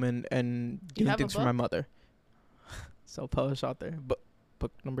home and doing things for my mother. So published out there, but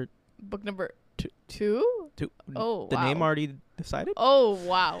book number 2. Oh, the name already decided. Oh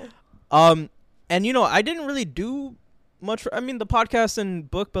wow. And you know, I didn't really do much I mean the podcast and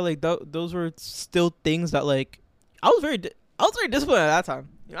book, but like those were still things that like I was very disciplined at that time.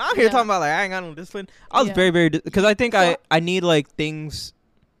 You know, I'm here talking about like I ain't got no discipline. I was very because I think I need like things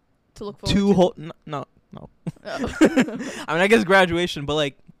to look forward to hold. No. Oh. I mean, I guess graduation, but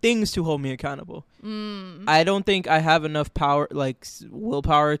like things to hold me accountable. I don't think I have enough power, like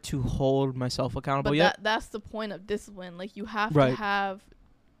willpower, to hold myself accountable yet. That's the point of discipline. Like you have to have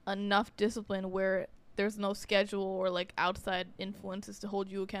enough discipline where there's no schedule or like outside influences to hold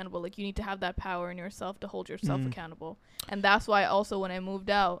you accountable. Like you need to have that power in yourself to hold yourself accountable. And that's why also when I moved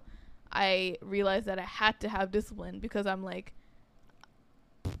out, I realized that I had to have discipline because I'm like,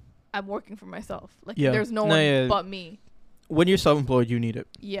 I'm working for myself. Like there's no one but me. When you're self-employed, you need it.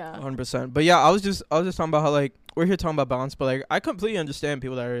 Yeah. 100%. But yeah, I was just talking about how like we're here talking about balance, but like I completely understand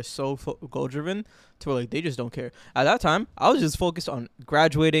people that are so goal driven to where like they just don't care. At that time, I was just focused on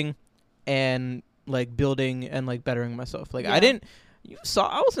graduating and like building and like bettering myself. Like I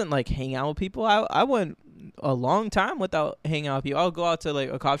wasn't like hanging out with people. I went a long time without hanging out with people. I'll go out to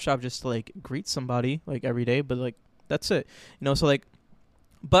like a coffee shop just to like greet somebody like every day, but like that's it. You know, so like,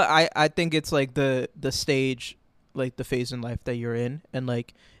 but I think it's like the stage, like the phase in life that you're in, and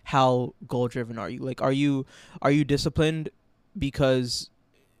like how goal driven are you? Like are you disciplined because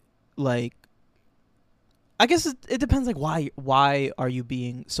like I guess it depends like why are you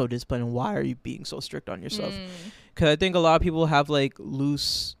being so disciplined and why are you being so strict on yourself? Because I think a lot of people have like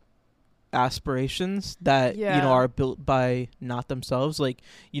loose aspirations that you know are built by not themselves. Like,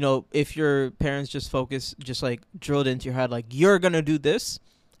 you know, if your parents just like drilled into your head like you're gonna do this,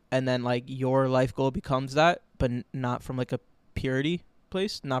 and then like your life goal becomes that, but not from like a purity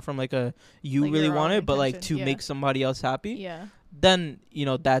place, not from like a you like really want it, but like to make somebody else happy, then you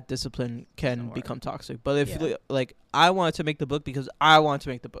know that discipline can become toxic. But if like I wanted to make the book because I wanted to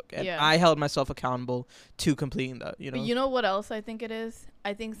make the book, and I held myself accountable to completing that, you know. But you know what else I think it is?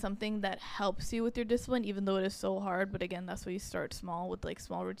 I think something that helps you with your discipline, even though it is so hard, but again, that's why you start small with like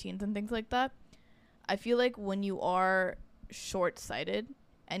small routines and things like that. I feel like when you are short-sighted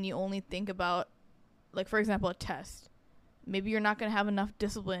and you only think about, like, for example, a test, maybe you're not going to have enough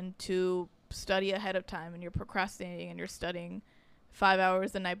discipline to study ahead of time, and you're procrastinating and you're studying 5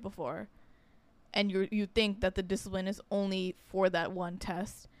 hours the night before, and you think that the discipline is only for that one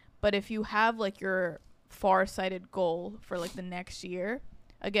test. But if you have like your far-sighted goal for like the next year,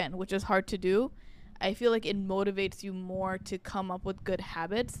 again, which is hard to do, I feel like it motivates you more to come up with good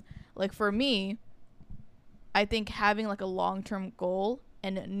habits. Like for me, I think having like a long-term goal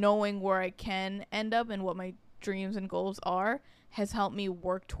and knowing where I can end up and what my dreams and goals are has helped me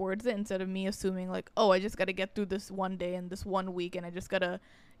work towards it, instead of me assuming like, oh, I just got to get through this one day and this 1 week, and I just got to,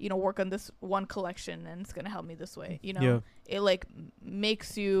 you know, work on this one collection and it's going to help me this way. You know, it like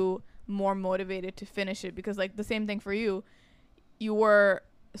makes you more motivated to finish it, because like the same thing for you, you were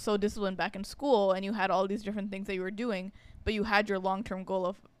so disciplined back in school and you had all these different things that you were doing, but you had your long-term goal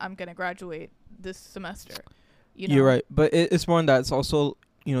of I'm going to graduate this semester. You know? You're right. But it's more than that. It's also,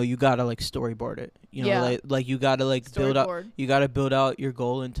 you know, you gotta like storyboard it. You know, like you gotta like build out. You gotta build out your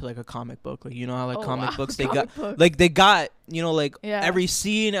goal into like a comic book. Like, you know how like comic books they got like they got, you know, like every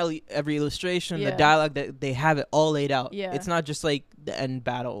scene, every illustration, the dialogue, that they have it all laid out. Yeah. It's not just like the end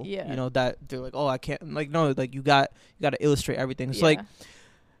battle. Yeah. You know, that they're like, oh, I can't, like, no, like, you got to illustrate everything. So, like,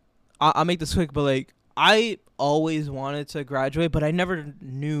 I'll make this quick, but, like, I always wanted to graduate, but I never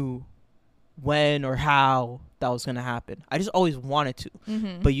knew when or how that was going to happen. I just always wanted to.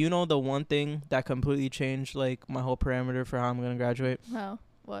 Mm-hmm. But you know the one thing that completely changed, like, my whole parameter for how I'm going to graduate? How?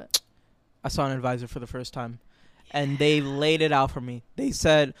 What? I saw an advisor for the first time. And they laid it out for me. I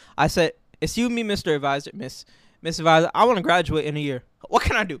said, excuse me, Mr. Advisor, Miss Advisor, I want to graduate in a year. What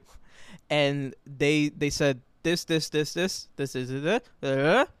can I do? And they said, this is it.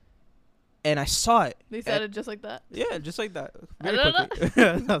 And I saw it. They said it just like that? Yeah, just like that. Very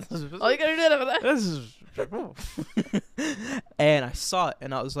quickly. All you gotta do that. And I saw it,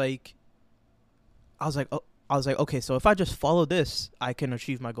 and I was like, okay, so if I just follow this, I can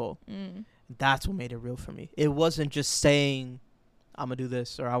achieve my goal. That's what made it real for me. It wasn't just saying, I'm gonna do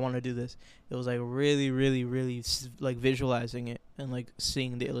this or I want to do this. It was like really, really, really like visualizing it and like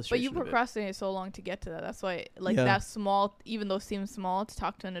seeing the illustration. But you procrastinated so long to get to that. That's why, like, that small, even though it seems small to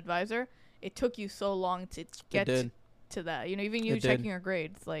talk to an advisor, it took you so long to get to that. You know, even you checking your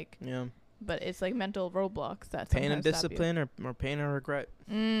grades, like, but it's like mental roadblocks that pain and discipline or pain and regret.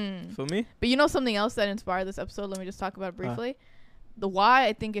 For me. But you know something else that inspired this episode? Let me just talk about it briefly. The why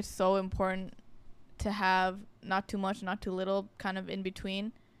I think it's so important to have not too much, not too little, kind of in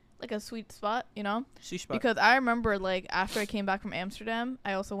between, like a sweet spot, you know? Sweet spot. Because I remember, like, after I came back from Amsterdam,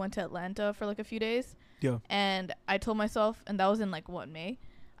 I also went to Atlanta for like a few days. Yeah. And I told myself, and that was in like May.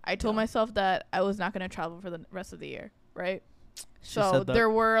 I told myself that I was not going to travel for the rest of the year, right? So there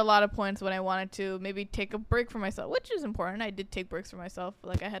were a lot of points when I wanted to maybe take a break for myself, which is important. I did take breaks for myself.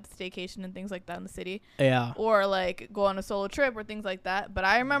 Like, I had staycation and things like that in the city. Yeah. Or, like, go on a solo trip or things like that. But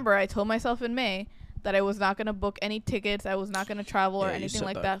I remember I told myself in May that I was not going to book any tickets. I was not going to travel or anything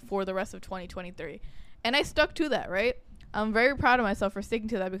like that for the rest of 2023. And I stuck to that, right? I'm very proud of myself for sticking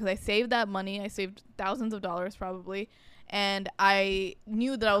to that because I saved that money. I saved thousands of dollars probably. And I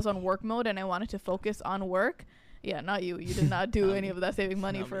knew that I was on work mode and I wanted to focus on work. Yeah, not you. You did not do any of that saving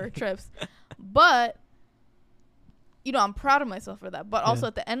money for trips. But, you know, I'm proud of myself for that. But also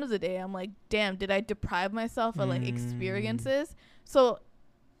at the end of the day, I'm like, damn, did I deprive myself of, like, experiences? So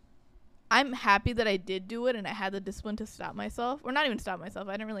I'm happy that I did do it and I had the discipline to stop myself. Or not even stop myself.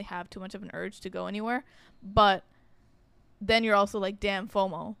 I didn't really have too much of an urge to go anywhere. But then you're also like, damn,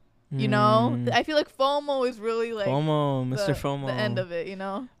 FOMO. You know? I feel like FOMO is really like Mr. FOMO. The end of it, you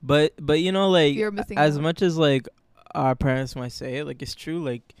know? But you know, like, as out. much as like our parents might say it, like, it's true,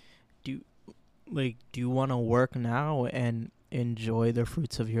 like, do you want to work now and enjoy the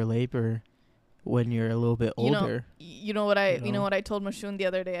fruits of your labor when you're a little bit older? You know what I told Mashun the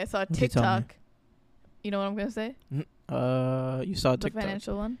other day? I saw a TikTok. You know what I'm gonna say? You saw a TikTok. The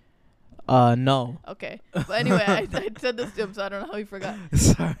financial one? No. Okay. But anyway, I said this to him, so I don't know how he forgot.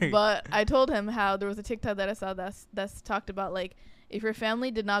 Sorry. But I told him how there was a TikTok that I saw that's talked about, like, if your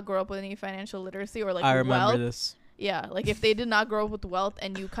family did not grow up with any financial literacy or, like, I remember wealth, this. Yeah, like, if they did not grow up with wealth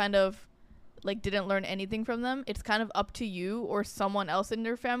and you kind of, like, didn't learn anything from them, it's kind of up to you or someone else in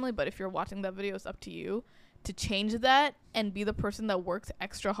your family, but if you're watching that video, it's up to you to change that and be the person that works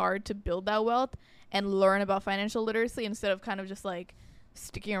extra hard to build that wealth and learn about financial literacy instead of kind of just, like,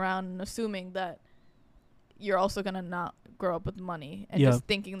 sticking around and assuming that you're also gonna not grow up with money and just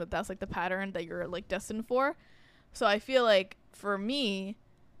thinking that that's like the pattern that you're like destined for. So I feel like for me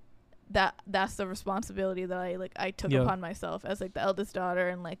that's the responsibility that I took upon myself as like the eldest daughter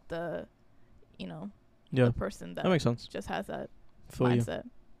and like the, you know, the person that makes sense. just has that mindset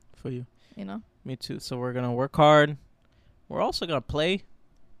for you, you know. Me too. So we're gonna work hard. We're also gonna play.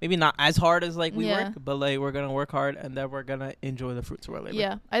 Maybe not as hard as like we work, but like we're gonna work hard and then we're gonna enjoy the fruits of our labor.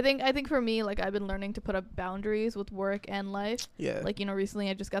 Yeah, I think for me, like, I've been learning to put up boundaries with work and life. Yeah. Like, you know, recently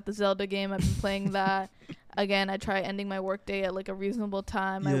I just got the Zelda game. I've been playing that. Again, I try ending my work day at like a reasonable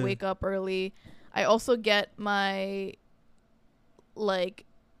time. I wake up early. I also get my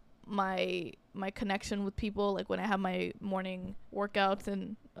connection with people, like when I have my morning workouts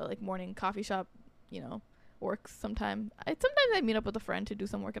and like morning coffee shop, you know, works sometime. Sometimes I meet up with a friend to do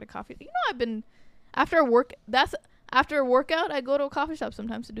some work at a coffee. You know, I've been after a workout I go to a coffee shop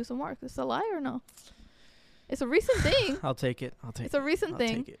sometimes to do some work. Is this a lie or no? It's a recent thing. I'll take it. It's a recent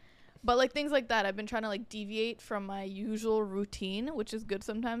thing. But like things like that, I've been trying to like deviate from my usual routine, which is good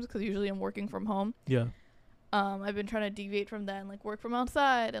sometimes because usually I'm working from home. Yeah. I've been trying to deviate from that and like work from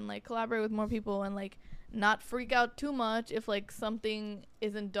outside and like collaborate with more people and like not freak out too much if like something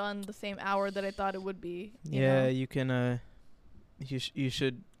isn't done the same hour that I thought it would be. You know? You can you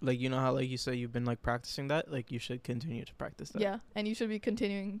should, like, you know how like you say you've been like practicing that, like you should continue to practice that. Yeah, and you should be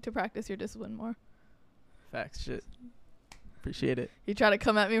continuing to practice your discipline more. Facts. Shit. Appreciate it. He tried to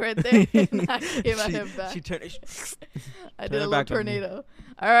come at me right there, and I came at him back. She turned. I did a little tornado.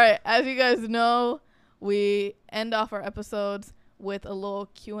 All right, as you guys know, we end off our episodes with a little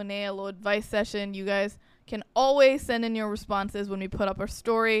Q&A, a little advice session. You guys can always send in your responses when we put up our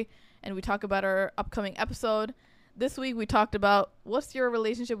story and we talk about our upcoming episode. This week we talked about what's your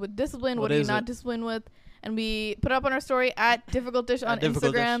relationship with discipline, what are you not disciplined with, and we put it up on our story at Difficult Dish on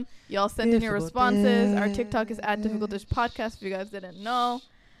Instagram. Y'all send in your responses. Our TikTok is at Difficult Dish Podcast if you guys didn't know.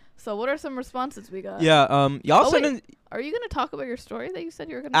 So what are some responses we got? Yeah, y'all send in. Are you gonna talk about your story that you said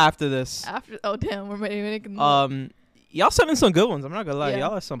you were gonna after this? Oh damn, we're making y'all send in some good ones. I'm not gonna lie, yeah.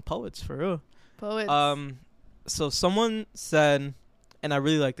 y'all are some poets for real. Poets. So someone said, and I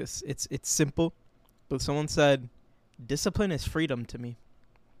really like this. It's simple, but someone said, discipline is freedom to me.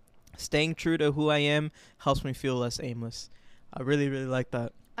 Staying true to who I am helps me feel less aimless. I really, really like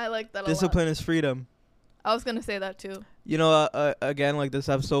that. I like that a lot. Discipline is freedom. I was gonna say that too. You know, again, like this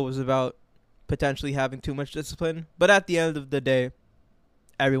episode was about potentially having too much discipline, but at the end of the day,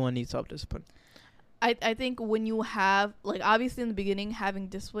 everyone needs self-discipline. I think when you have, like, obviously in the beginning, having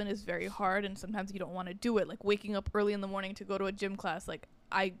discipline is very hard, and sometimes you don't want to do it. Like, waking up early in the morning to go to a gym class, like,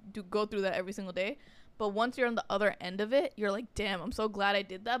 I do go through that every single day. But once you're on the other end of it, you're like, damn, I'm so glad I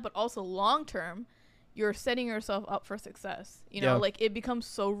did that. But also long term, you're setting yourself up for success. You know, like, it becomes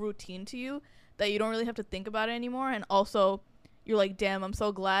so routine to you that you don't really have to think about it anymore. And also, you're like, damn, I'm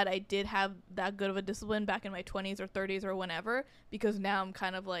so glad I did have that good of a discipline back in my 20s or 30s or whenever, because now I'm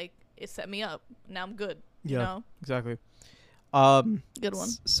kind of like, it set me up. Now I'm good. Yeah, you know? Exactly. Good one.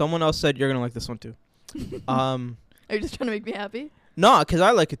 Someone else said you're going to like this one too. Are you just trying to make me happy? No, because I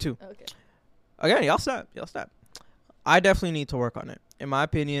like it too. Okay. Again, y'all stop. I definitely need to work on it. In my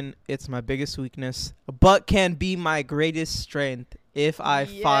opinion, it's my biggest weakness, but can be my greatest strength if I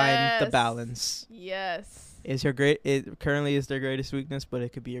find the balance. Yes. It currently is their greatest weakness, but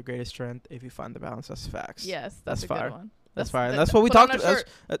it could be your greatest strength if you find the balance. That's facts. Yes, that's a fire. good one. That's fire. And that's what we talked about.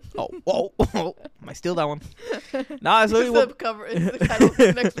 Oh, might steal that one. Nah, it's literally what cover. It's the title of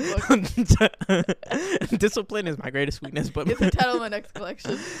the next book. Discipline is my greatest weakness, but it's the title of my next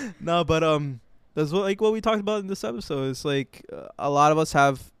collection. No, but that's what we talked about in this episode. It's like a lot of us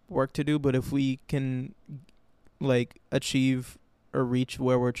have work to do, but if we can like achieve or reach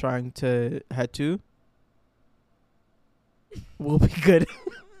where we're trying to head to, we'll be good.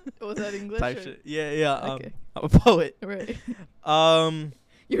 Was that English? Yeah. Okay. I'm a poet. Right.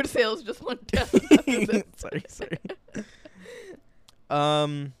 Your sales just went down. Sorry.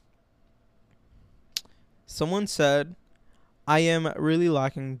 Someone said, I am really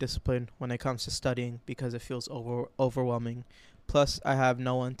lacking discipline when it comes to studying because it feels overwhelming. Plus, I have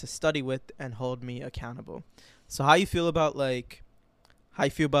no one to study with and hold me accountable. So how you feel about you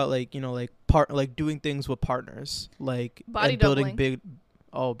know, like doing things with partners, like body and building doubling. big.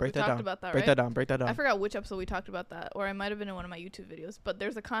 Oh, break that down. Break that down. I forgot which episode we talked about that, or I might have been in one of my YouTube videos. But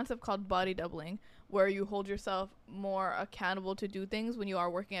there's a concept called body doubling, where you hold yourself more accountable to do things when you are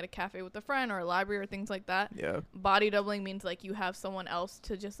working at a cafe with a friend or a library or things like that. Yeah. Body doubling means like you have someone else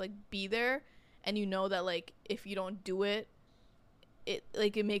to just like be there, and you know that like if you don't do it,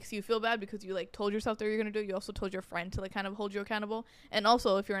 it makes you feel bad because you like told yourself that you're gonna do it. You also told your friend to like kind of hold you accountable. And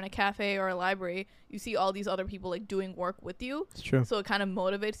also if you're in a cafe or a library, you see all these other people like doing work with you. It's true. So it kind of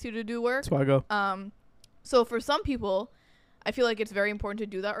motivates you to do work. That's why I go. So for some people, I feel like it's very important to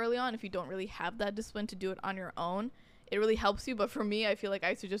do that early on. If you don't really have that discipline to do it on your own, it really helps you. But for me, I feel like I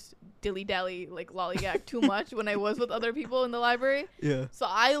used to just dilly-dally, like lollygag too much when I was with other people in the library. Yeah. So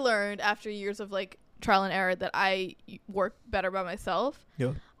I learned after years of like trial and error that I work better by myself.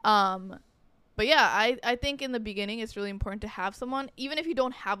 Yeah. But yeah, I think in the beginning it's really important to have someone, even if you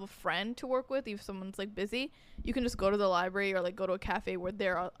don't have a friend to work with, if someone's like busy, you can just go to the library or like go to a cafe where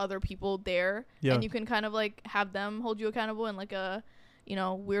there are other people there, and you can kind of like have them hold you accountable in like a, you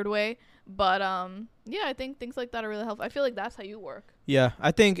know, weird way. But yeah, I think things like that are really helpful. I feel like that's how you work. Yeah,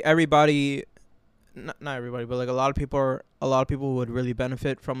 I think everybody, not everybody, but like a lot of people would really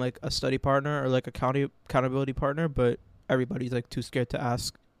benefit from like a study partner or like a accountability partner, but everybody's like too scared to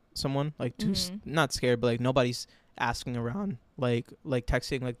ask someone, like not scared, but like nobody's asking around, like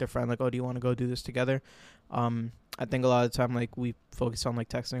texting like their friend, like, oh, do you want to go do this together? I think a lot of the time like we focus on like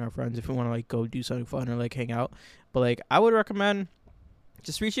texting our friends if we want to like go do something fun or like hang out, but like I would recommend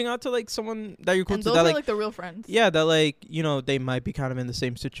just reaching out to like someone that you're close to, that like the real friends. Yeah, that like, you know, they might be kind of in the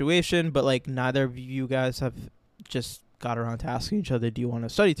same situation, but like neither of you guys have just got around to asking each other, do you want to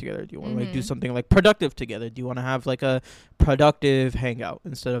study together? Do you want to like do something like productive together? Do you want to have like a productive hangout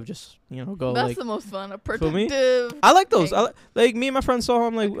instead of just, you know, go? That's like, the most fun. A productive. I like those. Like me and my friends saw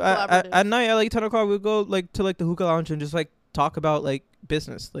him like at night at like 10 o'clock. We'd go like to like the hookah lounge and just like talk about like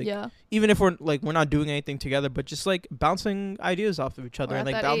business, like even if we're not doing anything together, but just like bouncing ideas off of each other and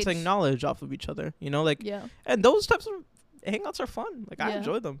like bouncing knowledge off of each other, you know, like and those types of hangouts are fun. Like I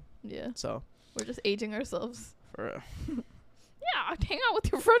enjoy them. So we're just aging ourselves. For real. Hang out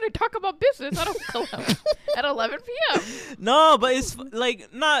with your friend and talk about business at 11 p.m. No, but it's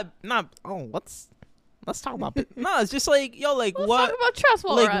like not. Oh, let's talk about it. No, it's just like let's what? Talk about chess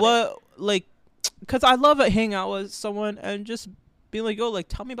while like what? Like, cause I love to hang out with someone and just being like, like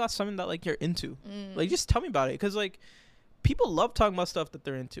tell me about something that like you're into. Like just tell me about it, cause like people love talking about stuff that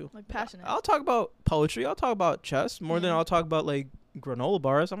they're into. Like passionate. I'll talk about poetry. I'll talk about chess more than I'll talk about like granola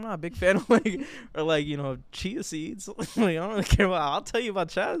bars. I'm not a big fan of like or like chia seeds. Like I don't really care about. I'll tell you about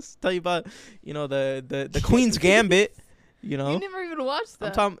chess. Tell you about the Queen's Gambit. You know, you never even watched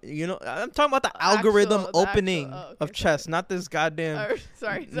that. I'm talking about the algorithm opening of chess, not this goddamn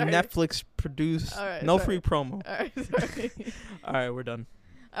sorry. Netflix produced free promo. All right, sorry. All right, we're done.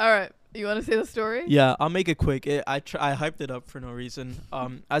 All right, you want to say the story? Yeah, I'll make it quick. I hyped it up for no reason.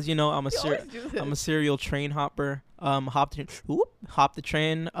 As you know, I'm a serial train hopper. Hop the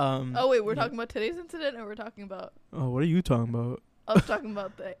train. Oh wait, we're talking about today's incident, or we're talking about? Oh, what are you talking about? I was talking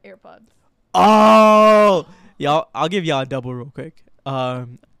about the AirPods. Oh, y'all! I'll give y'all a double real quick. I'll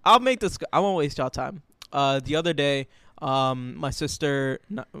make this. I won't waste y'all time. The other day, my sister,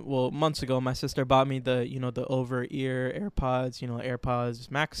 months ago, my sister bought me the over ear AirPods. AirPods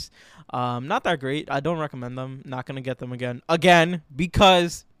Max. Not that great. I don't recommend them. Not gonna get them again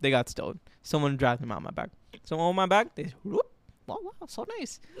because they got stolen. Someone dragged them out of my bag. Someone on my bag. They whoop. Wow, so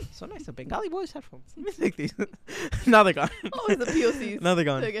nice. The Bengali boys headphones. Let me take these. Now they're gone. Oh, the POCs. Now they're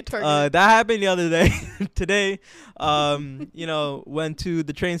gone. That happened the other day. Today, went to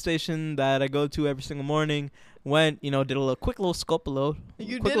the train station that I go to every single morning. Went, did a quick little scope below.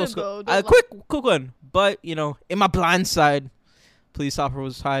 Quick one. But, in my blind side, police officer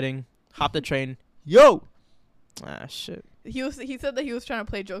was hiding. Hopped the train. Yo! Ah, shit. He said that he was trying to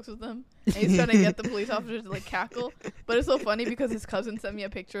play jokes with them, and he's trying to get the police officers to like cackle. But it's so funny because his cousin sent me a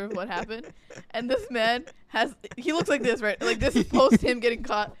picture of what happened, and this man he looks like this, right? Like this is post him getting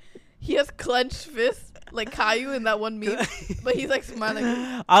caught. He has clenched fists like Caillou in that one meme, but he's like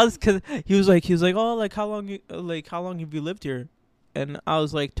smiling. Cause he was like, oh, like how long have you lived here? And I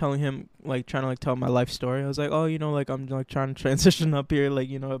was like telling him, like trying to like tell my life story. I was like, oh, like I'm like trying to transition up here, like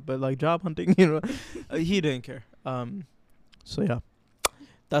but like job hunting, he didn't care. So yeah,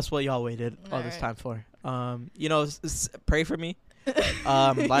 that's what y'all waited all this time for. Pray for me. Like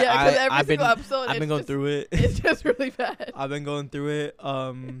I've been going through it. It's just really bad. I've been going through it.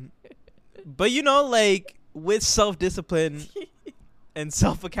 But like with self-discipline and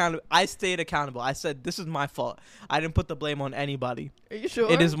self-accountability, I stayed accountable. I said this is my fault. I didn't put the blame on anybody. Are you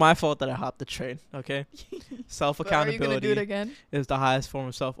sure? It is my fault that I hopped the train. Okay. Self-accountability. Are you gonna do it again? Is the highest form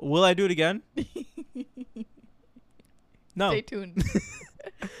of self. Will I do it again? No. Stay tuned.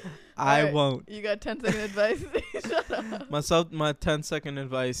 I won't. You got 10-second advice? Shut up. My 10-second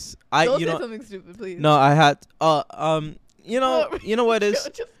advice. Don't say something stupid, please. No, I had. You know what it is.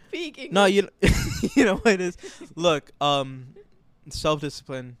 Just speak English. No, you know what it is. Look,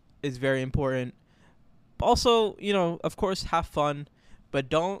 self-discipline is very important. Also, of course, have fun, but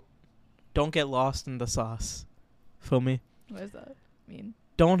don't get lost in the sauce. Feel me? What does that mean?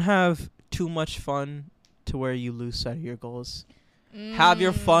 Don't have too much fun to where you lose sight of your goals. Have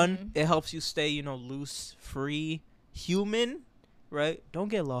your fun. It helps you stay, loose, free, human, right? Don't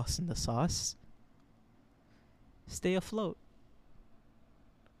get lost in the sauce. Stay afloat.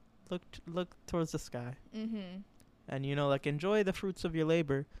 Look towards the sky. And enjoy the fruits of your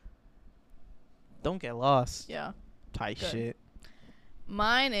labor. Don't get lost. Yeah. Tight shit.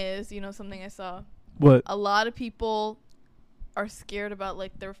 Mine is, something I saw. What? A lot of people are scared about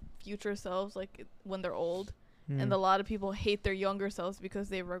like their future selves, like when they're old, and a lot of people hate their younger selves because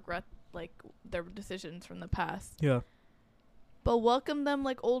they regret like their decisions from the past. Yeah. But welcome them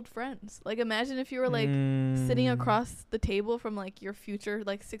like old friends. Like imagine if you were like sitting across the table from like your future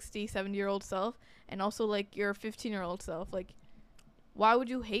like 60, 70-year-old self and also like your 15-year-old self. Like why would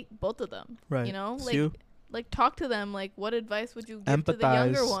you hate both of them? Right. Like talk to them. Like what advice would you give to the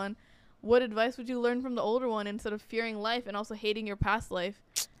younger one? What advice would you learn from the older one instead of fearing life and also hating your past life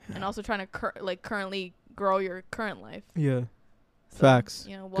and also trying to currently grow your current life? Yeah. So, facts.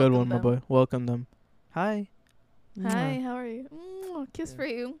 Good one, my boy. Welcome them. Hi. Hi, how are you? Kiss for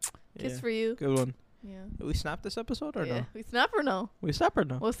you. Kiss for you. Good one. Yeah. Did we snap this episode or no? We snap or no? We snap or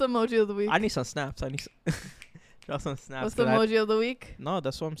no? What's the emoji of the week? I need some snaps. Draw some snaps. What's the emoji of the week? No,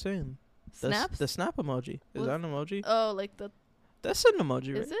 that's what I'm saying. Snaps? The snap emoji. Is that an emoji? Oh, like the... That's an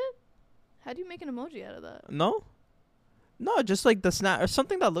emoji, right? Is it? How do you make an emoji out of that? No. No, just like the snap or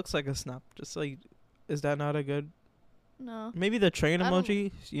something that looks like a snap. Just like, is that not a good? No. Maybe the train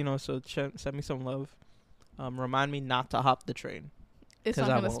emoji. You know, so send me some love. Remind me not to hop the train. It's not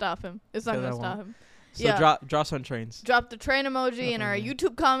gonna stop him. It's not gonna stop him. So yeah. Draw some trains. Drop the train emoji in our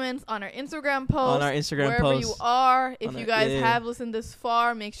YouTube comments, on our Instagram post. On our Instagram wherever post. you are. If you guys have listened this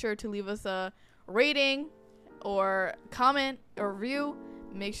far, make sure to leave us a rating or comment or review.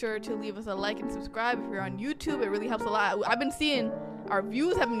 Make sure to leave us a like and subscribe if you're on YouTube. It really helps a lot. I've been seeing our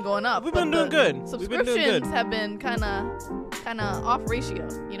views have been going up. We've been doing good. Subscriptions have been kind of off ratio,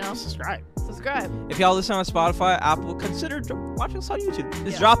 you know? Subscribe. Subscribe. If y'all listen on Spotify, Apple, consider watching us on YouTube.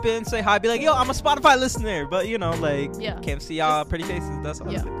 Just drop in, say hi, be like, yo, I'm a Spotify listener. But, you know, like, can't see y'all pretty faces. That's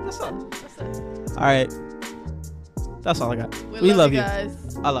all. That's all. That's it. All right. That's all I got. We love you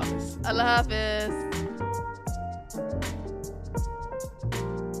guys. Allah Hafiz.